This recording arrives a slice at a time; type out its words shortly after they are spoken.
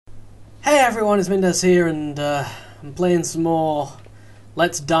Hey everyone, it's Mindez here, and I'm playing some more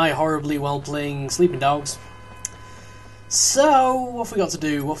Let's Die Horribly while playing Sleeping Dogs. So, what have we got to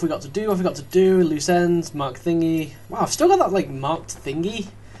do? What have we got to do? What have we got to do? Loose ends, mark thingy. Wow, I've still got that, like, marked thingy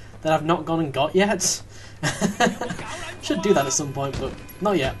that I've not gone and got yet. Should do that at some point, but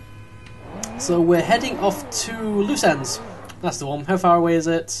not yet. So, we're heading off to Loose Ends. That's the one. How far away is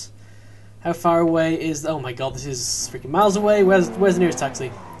it? How far away is... Oh my god, this is freaking miles away. Where's the nearest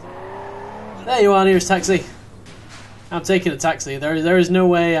taxi? There you are, nearest taxi. I'm taking a taxi. There is no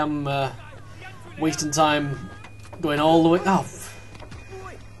way I'm wasting time going all the way... Oh.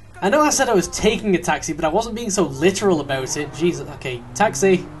 I know I said I was taking a taxi, but I wasn't being so literal about it. Jesus. Okay,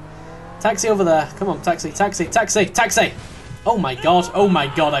 taxi. Taxi over there. Come on, taxi, taxi, taxi, taxi! Oh my god,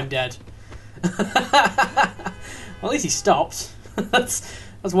 I'm dead. Well, at least he stopped. That's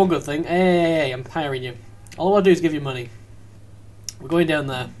one good thing. Hey, I'm hiring you. All I want to do is give you money. We're going down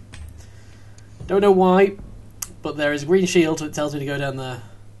there. Don't know why, but there is a green shield that tells me to go down there.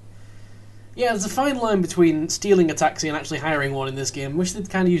 Yeah, there's a fine line between stealing a taxi and actually hiring one in this game. Wish they'd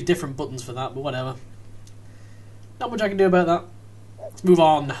kind of use different buttons for that, but whatever. Not much I can do about that. Let's move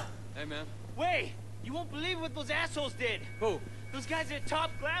on. Hey, man. Wait! You won't believe what those assholes did! Who? Those guys at Top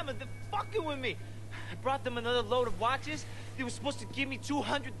Glamour, they're fucking with me! I brought them another load of watches. They were supposed to give me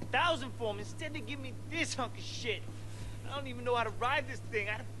 $200,000 for them. Instead, they give me this hunk of shit. I don't even know how to ride this thing.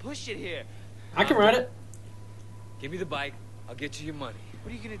 I had to push it here. I can ride it. Give me the bike. I'll get you your money.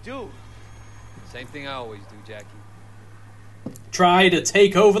 What are you gonna do? Same thing I always do, Jackie. Try to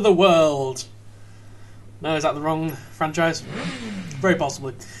take over the world. No, is that the wrong franchise? Very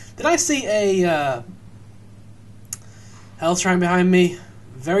possibly. Did I see a health shrine behind me?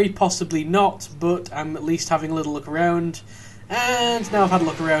 Very possibly not, but I'm at least having a little look around. And now I've had a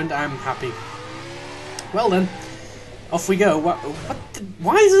look around, I'm happy. Well then, off we go.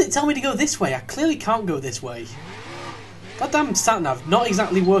 Why does it tell me to go this way? I clearly can't go this way. Goddamn sat-nav, not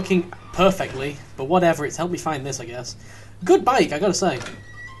exactly working perfectly, but whatever, it's helped me find this, I guess. Good bike, I gotta say.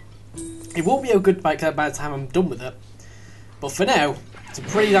 It won't be a good bike by the time I'm done with it, but for now, it's a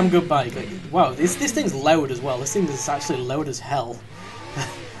pretty damn good bike. Like, wow, this thing's loud as well. This thing is actually loud as hell.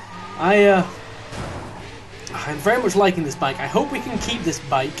 I'm very much liking this bike. I hope we can keep this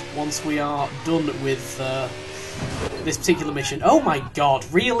bike once we are done with this particular mission. Oh my god,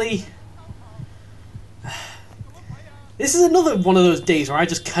 really? This is another one of those days where I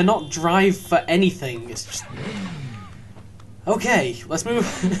just cannot drive for anything. It's just... Okay, let's move.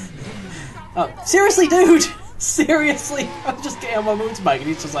 Oh, seriously, dude! Seriously? I'm just getting on my motorbike and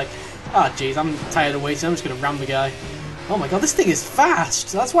he's just like, ah, jeez, I'm tired of waiting, I'm just going to ram the guy. Oh my god, this thing is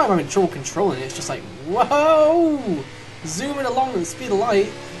fast! That's why I'm having trouble controlling it. It's just like, whoa! Zooming along at the speed of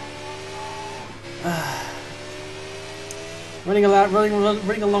light. Running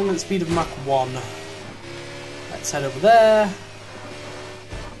along at the speed of Mach 1. Let's head over there.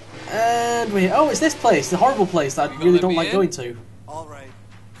 And we... Oh, it's this place, the horrible place that I really don't like going to. Alright,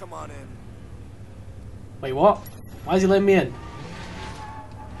 come on in. Wait, what? Why is he letting me in?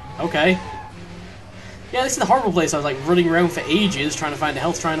 Okay. Yeah, this is the horrible place I was like running around for ages trying to find a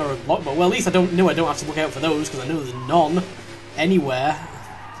health shrine or a block, but well, at least I don't have to look out for those because I know there's none anywhere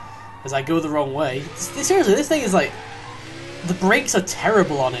as I go the wrong way. Seriously, this thing is like... The brakes are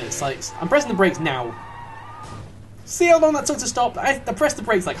terrible on it. It's like... I'm pressing the brakes now. See how long that took to stop? I pressed the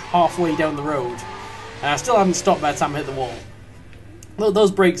brakes like halfway down the road and I still haven't stopped by the time I hit the wall.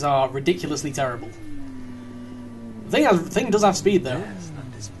 Those brakes are ridiculously terrible. The thing does have speed though. It's not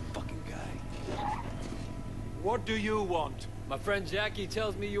this fucking guy. What do you want? My friend Jackie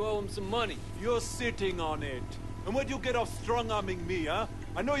tells me you owe him some money. You're sitting on it. And where'd you get off strong-arming me, huh?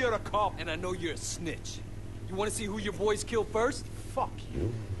 I know you're a cop. And I know you're a snitch. You want to see who your boys kill first? Fuck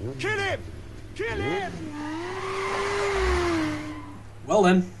you. Kill him! Kill him! Well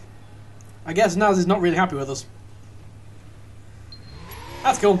then, I guess Naz is not really happy with us.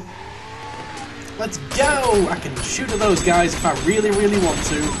 That's cool. Let's go! I can shoot at those guys if I really, really want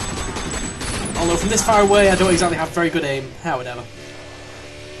to. Although from this far away I don't exactly have very good aim. Whatever.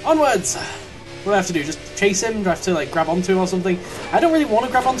 Onwards! What do I have to do? Just chase him? Do I have to like grab onto him or something? I don't really want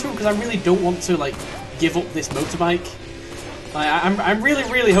to grab onto him because I really don't want to like give up this motorbike. I'm really,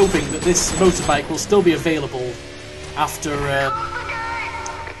 really hoping that this motorbike will still be available after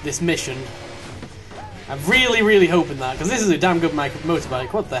this mission. I'm really, really hoping that, because this is a damn good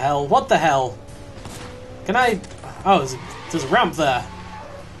motorbike. What the hell? What the hell? Can I... Oh, there's a ramp there.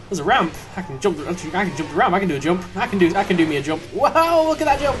 There's a ramp. I can jump the ramp. I can do a jump. I can do me a jump. Wow, look at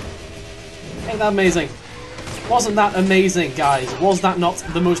that jump. Ain't that amazing? Wasn't that amazing, guys? Was that not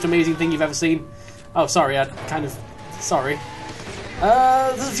the most amazing thing you've ever seen? Oh, sorry, I kind of... Sorry.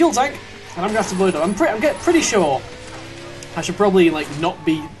 There's a fuel tank. And I'm gonna have to blow it up. I'm pretty sure I should probably like not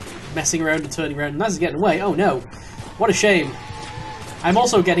be messing around and turning around. Naz is getting away. Oh no. What a shame. I'm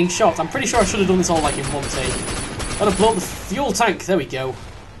also getting shot. I'm pretty sure I should have done this all like in one take. Gotta blow up the fuel tank. There we go.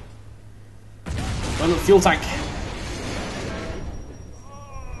 Blow up the fuel tank.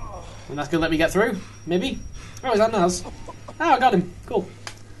 And that's gonna let me get through? Maybe? Oh, is that Naz? Oh, I got him. Cool.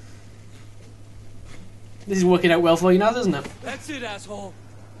 This is working out well for you, Naz, isn't it? That's it, asshole.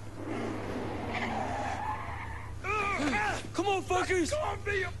 Come on, fuckers!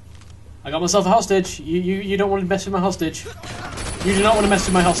 I got myself a hostage. You don't want to mess with my hostage. You do not want to mess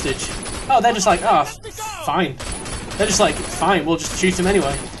with my hostage. Oh, they're just like, oh, fine. They're just like, fine, we'll just shoot him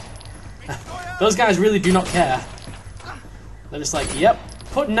anyway. Those guys really do not care. They're just like, yep,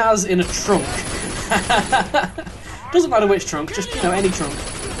 put Naz in a trunk. Doesn't matter which trunk, just, you know, any trunk.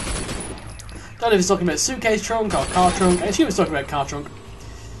 Don't know if he's talking about suitcase trunk or car trunk. I assume he's talking about car trunk.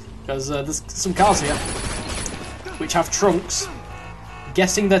 Because there's some cars here which have trunks.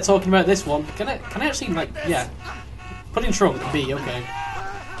 Guessing they're talking about this one. Can I actually, like, yeah. Put in trunk, B, okay.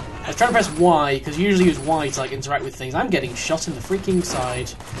 I was trying to press Y, because you usually use Y to, like, interact with things. I'm getting shot in the freaking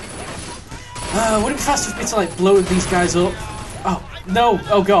side. Would it be faster for me to, like, blow these guys up? Oh, no!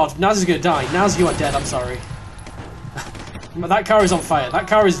 Oh god, Naz is gonna die. Naz, you are dead, I'm sorry. That car is on fire. That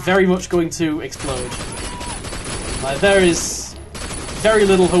car is very much going to explode. Like, there is very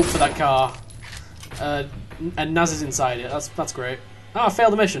little hope for that car. And Naz is inside it. That's great. Ah, I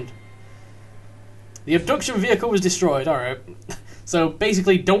failed the mission. The abduction vehicle was destroyed. Alright. So,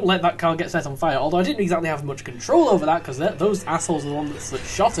 basically, don't let that car get set on fire. Although I didn't exactly have much control over that, because those assholes are the ones that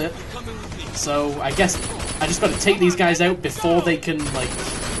shot it. So, I guess I just got to take these guys out before they can, like,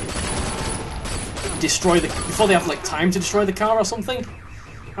 before they have, like, time to destroy the car or something?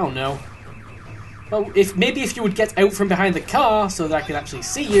 I don't know. Well, maybe if you would get out from behind the car so that I could actually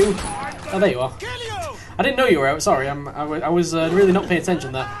see you. Oh, there you are. I didn't know you were out, sorry. I was really not paying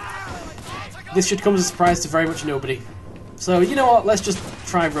attention there. This should come as a surprise to very much nobody. So, you know what, let's just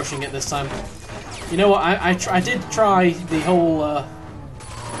try rushing it this time. You know what, I did try the whole,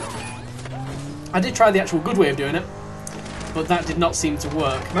 I did try the actual good way of doing it, but that did not seem to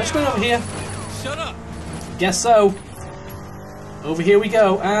work. Am I just going over here? Shut up! Guess so. Over here we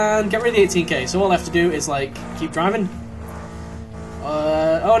go, and get rid of the 18k. So all I have to do is, like, keep driving.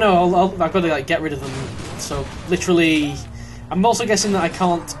 Oh no, I've got to, like, get rid of them. So, literally, I'm also guessing that I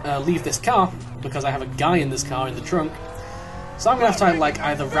can't leave this car, because I have a guy in this car in the trunk. So I'm going to have to, like,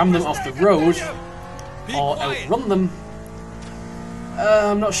 either ram them off the road, or outrun them.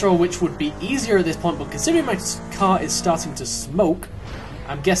 I'm not sure which would be easier at this point, but considering my car is starting to smoke,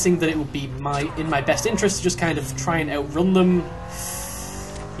 I'm guessing that it would be in my best interest to just kind of try and outrun them.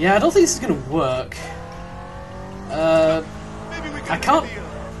 Yeah, I don't think this is going to work. I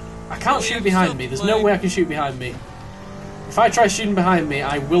can't shoot behind me. There's no way I can shoot behind me. If I try shooting behind me,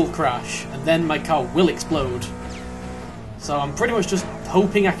 I will crash, and then my car will explode. So I'm pretty much just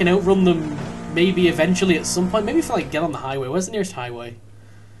hoping I can outrun them, maybe eventually at some point. Maybe if I, like, get on the highway. Where's the nearest highway?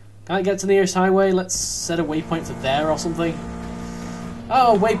 Can I get to the nearest highway? Let's set a waypoint for there or something.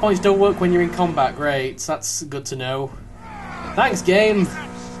 Oh, waypoints don't work when you're in combat. Great, that's good to know. Thanks, game.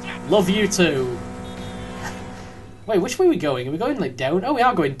 Love you too. Wait, which way are we going? Are we going, like, down? Oh, we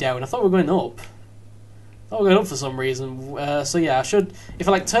are going down. I thought we were going up. I thought we were going up for some reason. So yeah, I should... If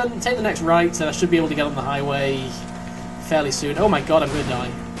I, like, take the next right, then I should be able to get on the highway fairly soon. Oh my god, I'm going to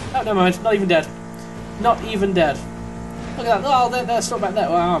die. Oh, never mind. Not even dead. Not even dead. Look at that. Oh, they're still back there.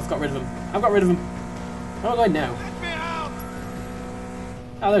 Oh, I've got rid of them. I've got rid of them. Where am I going now?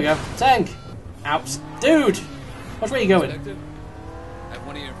 Oh, there we go. Tank! Oups. Dude! Which way are you going? Detective, I have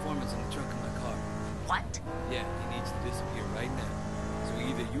one of your informants in the trunk of my car. What? Yeah, he needs to disappear right now. So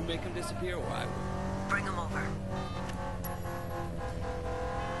either you make him disappear or I will. Bring him over.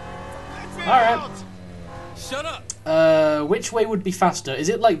 Alright. Shut up! Which way would be faster? Is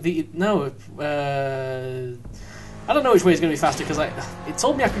it like the... No, I don't know which way is going to be faster, because it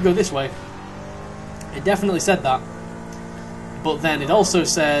told me I could go this way. It definitely said that. But then it also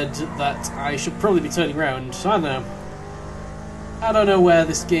said that I should probably be turning around, so I don't know. I don't know where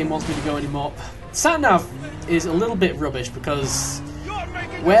this game wants me to go anymore. Sat-nav is a little bit rubbish, because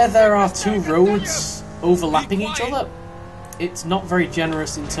where there are two roads overlapping each other, it's not very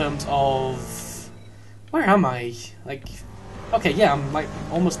generous in terms of... Where am I? Like... Okay, yeah, I'm, like,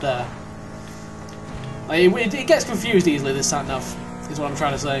 almost there. Like, it gets confused easily, this sat-nav, is what I'm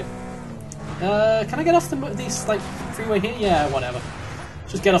trying to say. Can I get off this, like, freeway here? Yeah, whatever.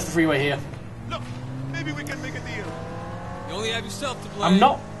 Just get off the freeway here. Look, maybe we can make a deal. You only have yourself to blame.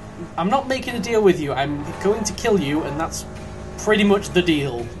 I'm not making a deal with you. I'm going to kill you, and that's pretty much the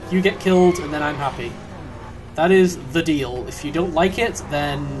deal. You get killed, and then I'm happy. That is the deal. If you don't like it,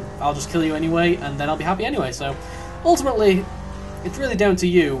 then I'll just kill you anyway, and then I'll be happy anyway. So, ultimately, it's really down to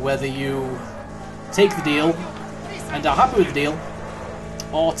you whether you take the deal and are happy with the deal,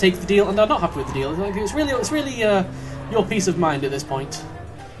 or take the deal and are not happy with the deal. Like, it's really your peace of mind at this point.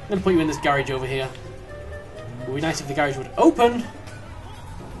 I'm going to put you in this garage over here. It would be nice if the garage would open.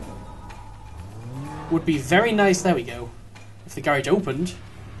 Would be very nice. There we go. If the garage opened.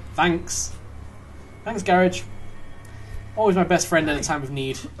 Thanks. Thanks, garage. Always my best friend in a time of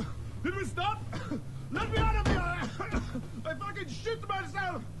need. Did we stop? Let me out of here! I fucking shit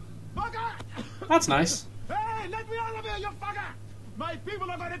myself! Fucker! That's nice. Hey, let me out of here, you fucker! My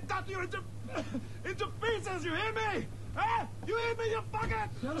people are gonna cut you into pieces, you hear me? Huh? You hear me, you fucker?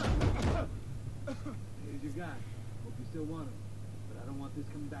 Shut up! Here's your guy. Hope you still want him. But I don't want this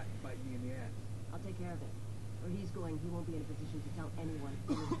coming back to bite me in the ass. I'll take care of it. Where he's going, he won't be in a position to tell anyone.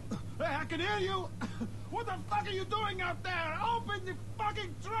 Hey, I can hear you! What the fuck are you doing out there? Open the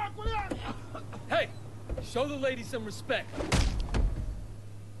fucking truck, will you? Hey, show the lady some respect.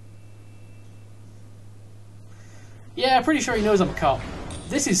 Yeah, pretty sure he knows I'm a cop.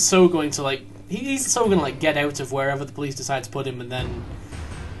 This is so going to, like... He's so going to, like, get out of wherever the police decide to put him, and then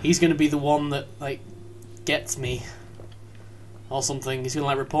he's going to be the one that, like, gets me. Or something. He's going to,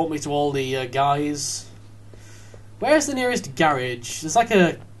 like, report me to all the guys. Where's the nearest garage? There's, like,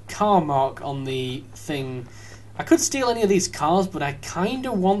 a car mark on the thing. I could steal any of these cars, but I kind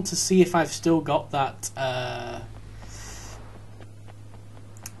of want to see if I've still got that,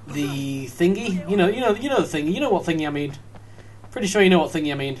 the thingy. You know the thingy. You know what thingy I mean. Pretty sure you know what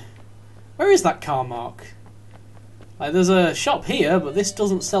thingy I mean. Where is that car mark? Like, there's a shop here, but this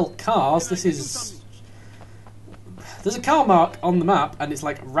doesn't sell cars. This is... There's a car mark on the map, and it's,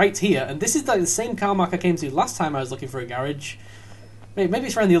 like, right here. And this is, like, the same car mark I came to last time I was looking for a garage. Maybe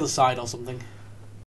it's around the other side or something.